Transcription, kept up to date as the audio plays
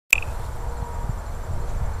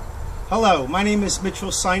Hello, my name is Mitchell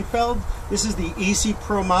Seinfeld. This is the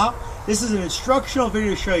EzPro mop. This is an instructional video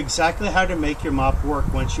to show you exactly how to make your mop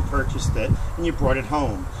work once you purchased it and you brought it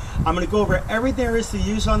home. I'm going to go over everything there is to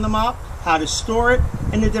use on the mop, how to store it,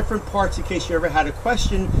 and the different parts in case you ever had a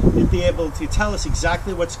question. You'll be able to tell us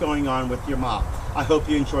exactly what's going on with your mop. I hope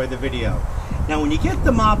you enjoy the video. Now when you get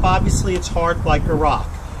the mop, obviously it's hard like a rock.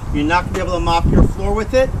 You're not going to be able to mop your floor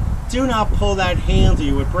with it. Do not pull that handle,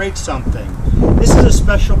 you would break something. This is a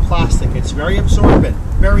special plastic. It's very absorbent,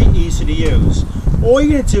 very easy to use. All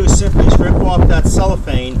you're going to do is simply rip off that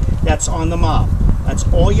cellophane that's on the mop. That's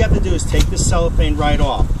all you have to do is take the cellophane right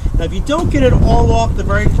off. Now if you don't get it all off the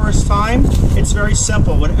very first time, it's very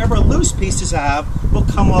simple. Whatever loose pieces I have will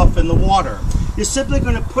come off in the water. You're simply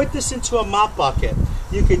going to put this into a mop bucket.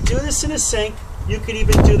 You could do this in a sink. You could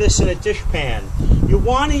even do this in a dish pan. You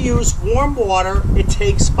want to use warm water. It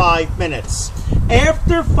takes 5 minutes.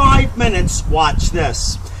 After 5 minutes, watch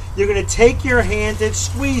this. You're going to take your hand and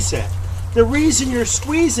squeeze it. The reason you're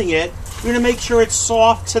squeezing it, you're going to make sure it's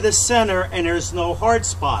soft to the center and there's no hard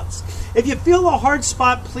spots. If you feel a hard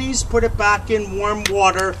spot, please put it back in warm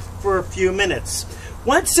water for a few minutes.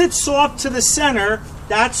 Once it's soft to the center,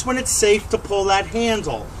 that's when it's safe to pull that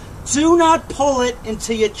handle. Do not pull it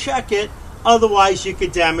until you check it, otherwise you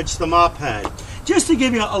could damage the mop head. Just to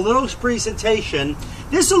give you a little presentation,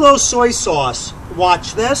 this is a little soy sauce.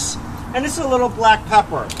 Watch this. And this is a little black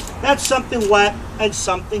pepper. That's something wet and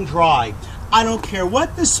something dry. I don't care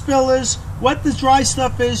what the spill is, what the dry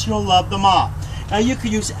stuff is, you'll love the mop. Now you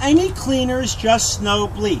could use any cleaners, just no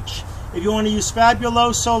bleach. If you want to use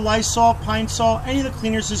Fabuloso, Lysol, Pine Sol, any of the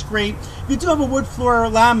cleaners is great. If you do have a wood floor or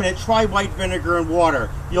laminate, try white vinegar and water.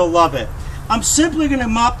 You'll love it. I'm simply going to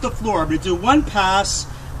mop the floor. I'm going to do one pass,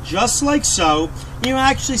 just like so. You'll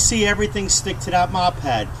actually see everything stick to that mop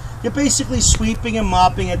head. You're basically sweeping and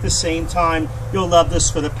mopping at the same time. You'll love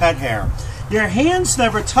this for the pet hair. Your hands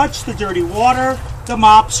never touch the dirty water. The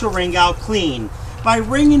mops will wring out clean. By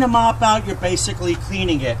wringing the mop out, you're basically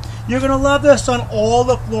cleaning it. You're going to love this on all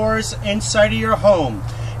the floors inside of your home.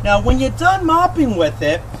 Now, when you're done mopping with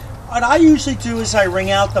it, what I usually do is I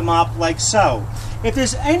wring out the mop like so. If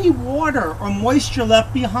there's any water or moisture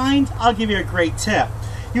left behind, I'll give you a great tip.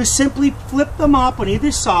 You simply flip the mop on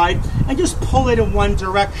either side and just pull it in one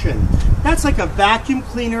direction. That's like a vacuum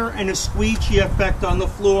cleaner and a squeegee effect on the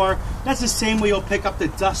floor. That's the same way you'll pick up the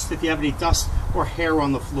dust if you have any dust or hair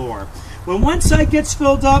on the floor. When one side gets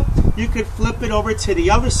filled up, you could flip it over to the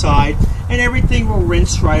other side and everything will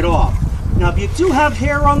rinse right off. Now if you do have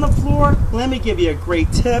hair on the floor, let me give you a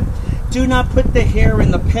great tip. Do not put the hair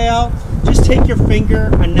in the pail. Just take your finger,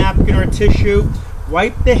 a napkin or a tissue,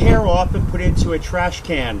 wipe the hair off and put it into a trash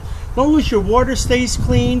can. As long as your water stays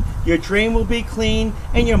clean, your drain will be clean,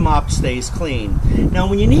 and your mop stays clean. Now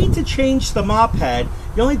when you need to change the mop head,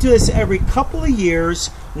 you only do this every couple of years.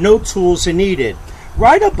 No tools are needed.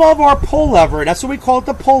 Right above our pull lever, that's what we call it,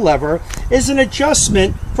 the pull lever, is an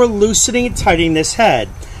adjustment for loosening and tightening this head.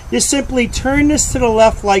 You simply turn this to the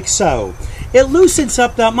left like so. It loosens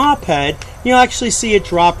up that mop head. You'll actually see it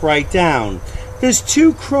drop right down. There's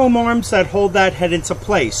two chrome arms that hold that head into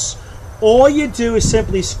place. All you do is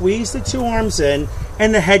simply squeeze the two arms in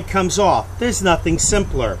and the head comes off. There's nothing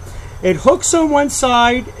simpler. It hooks on one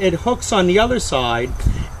side, it hooks on the other side.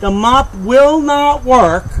 The mop will not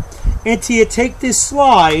work until you take this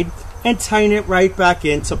slide and tighten it right back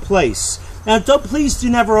into place. Now please do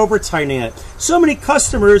never over tighten it. So many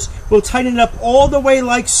customers will tighten it up all the way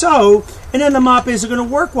like so, and then the mop isn't going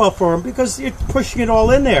to work well for them because you're pushing it all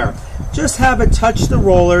in there. Just have it touch the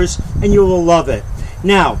rollers and you will love it.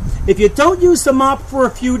 Now, if you don't use the mop for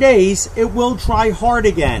a few days, it will dry hard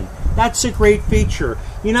again. That's a great feature.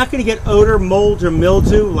 You're not going to get odor, mold, or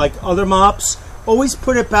mildew like other mops. Always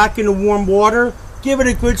put it back into warm water. Give it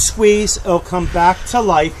a good squeeze. It'll come back to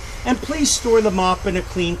life. And please store the mop in a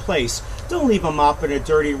clean place. Don't leave a mop in a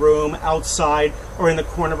dirty room, outside, or in the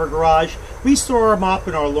corner of a garage. We store our mop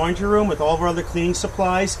in our laundry room with all of our other cleaning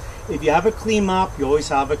supplies. If you have a clean mop, you always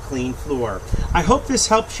have a clean floor. I hope this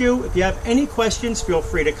helps you. If you have any questions, feel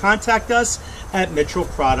free to contact us at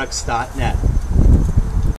mitchellproducts.net.